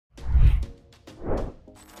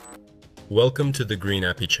Welcome to the Green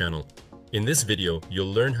Appy channel. In this video,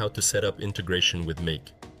 you'll learn how to set up integration with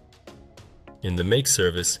Make. In the Make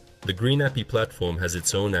service, the Green Appy platform has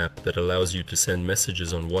its own app that allows you to send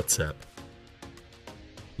messages on WhatsApp.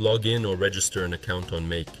 Log in or register an account on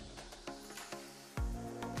Make.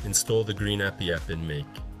 Install the Green Appy app in Make.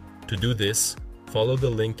 To do this, follow the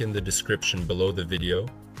link in the description below the video,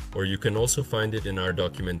 or you can also find it in our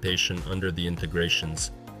documentation under the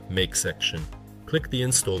Integrations Make section. Click the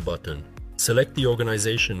Install button. Select the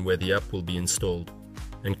organization where the app will be installed,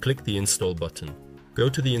 and click the Install button. Go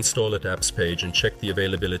to the Install at Apps page and check the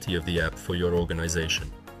availability of the app for your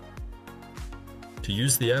organization. To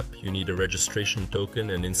use the app, you need a registration token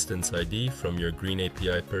and instance ID from your Green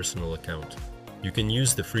API personal account. You can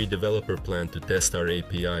use the free developer plan to test our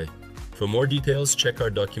API. For more details, check our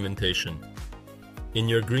documentation. In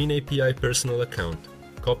your Green API personal account,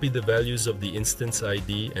 copy the values of the instance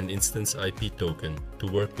ID and instance IP token to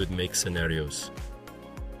work with Make scenarios.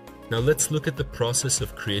 Now let's look at the process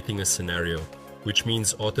of creating a scenario, which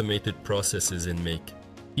means automated processes in Make.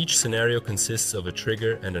 Each scenario consists of a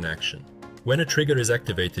trigger and an action. When a trigger is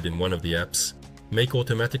activated in one of the apps, Make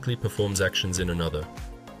automatically performs actions in another.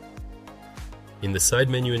 In the side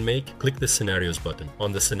menu in Make, click the Scenarios button.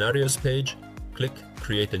 On the Scenarios page, click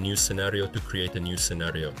Create a new scenario to create a new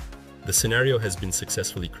scenario. The scenario has been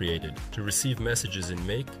successfully created. To receive messages in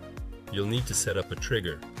Make, you'll need to set up a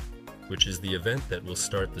trigger, which is the event that will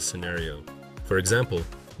start the scenario. For example,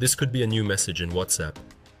 this could be a new message in WhatsApp,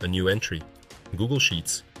 a new entry, Google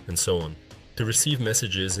Sheets, and so on. To receive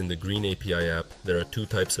messages in the Green API app, there are two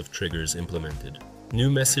types of triggers implemented: New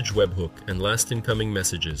Message Webhook and Last Incoming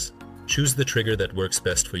Messages. Choose the trigger that works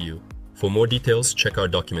best for you. For more details, check our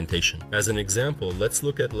documentation. As an example, let's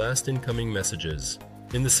look at Last Incoming Messages.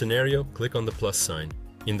 In the scenario, click on the plus sign.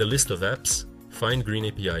 In the list of apps, find Green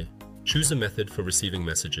API. Choose a method for receiving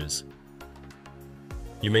messages.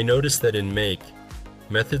 You may notice that in Make,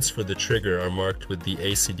 methods for the trigger are marked with the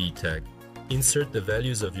ACD tag. Insert the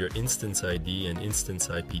values of your instance ID and instance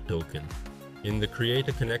IP token. In the Create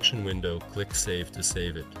a Connection window, click Save to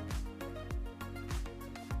save it.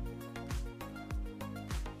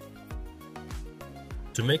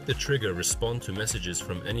 To make the trigger respond to messages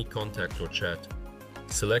from any contact or chat,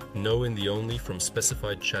 select No in the Only from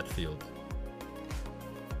specified chat field.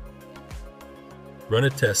 Run a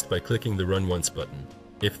test by clicking the Run Once button.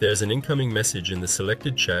 If there's an incoming message in the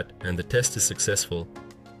selected chat and the test is successful,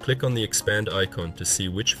 click on the expand icon to see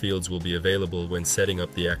which fields will be available when setting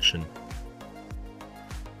up the action.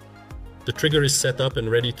 The trigger is set up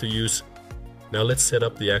and ready to use. Now let's set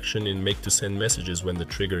up the action in Make to send messages when the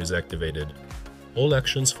trigger is activated. All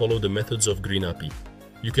actions follow the methods of Green Appy.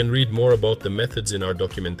 You can read more about the methods in our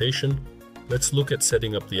documentation. Let's look at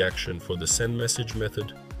setting up the action for the Send Message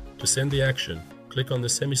method. To send the action, click on the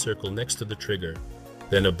semicircle next to the trigger.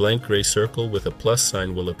 Then a blank gray circle with a plus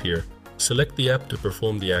sign will appear. Select the app to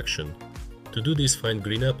perform the action. To do this, find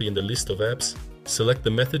Green Appy in the list of apps. Select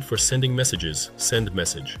the method for sending messages, Send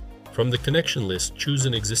Message. From the connection list, choose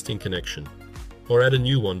an existing connection, or add a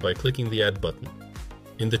new one by clicking the Add button.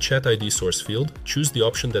 In the Chat ID source field, choose the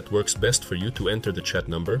option that works best for you to enter the chat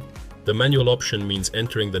number. The manual option means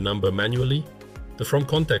entering the number manually. The From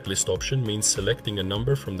Contact List option means selecting a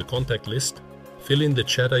number from the contact list. Fill in the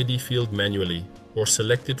Chat ID field manually, or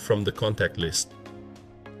select it from the contact list.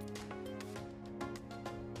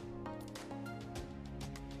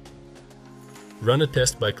 Run a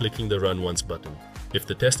test by clicking the Run Once button. If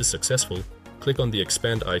the test is successful, click on the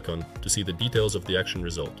Expand icon to see the details of the action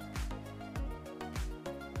result.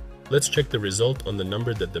 Let's check the result on the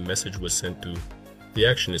number that the message was sent to. The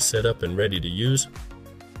action is set up and ready to use.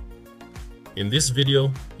 In this video,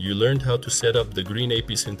 you learned how to set up the Green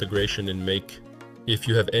Appy's integration in Make. If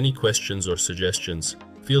you have any questions or suggestions,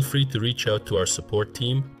 feel free to reach out to our support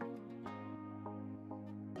team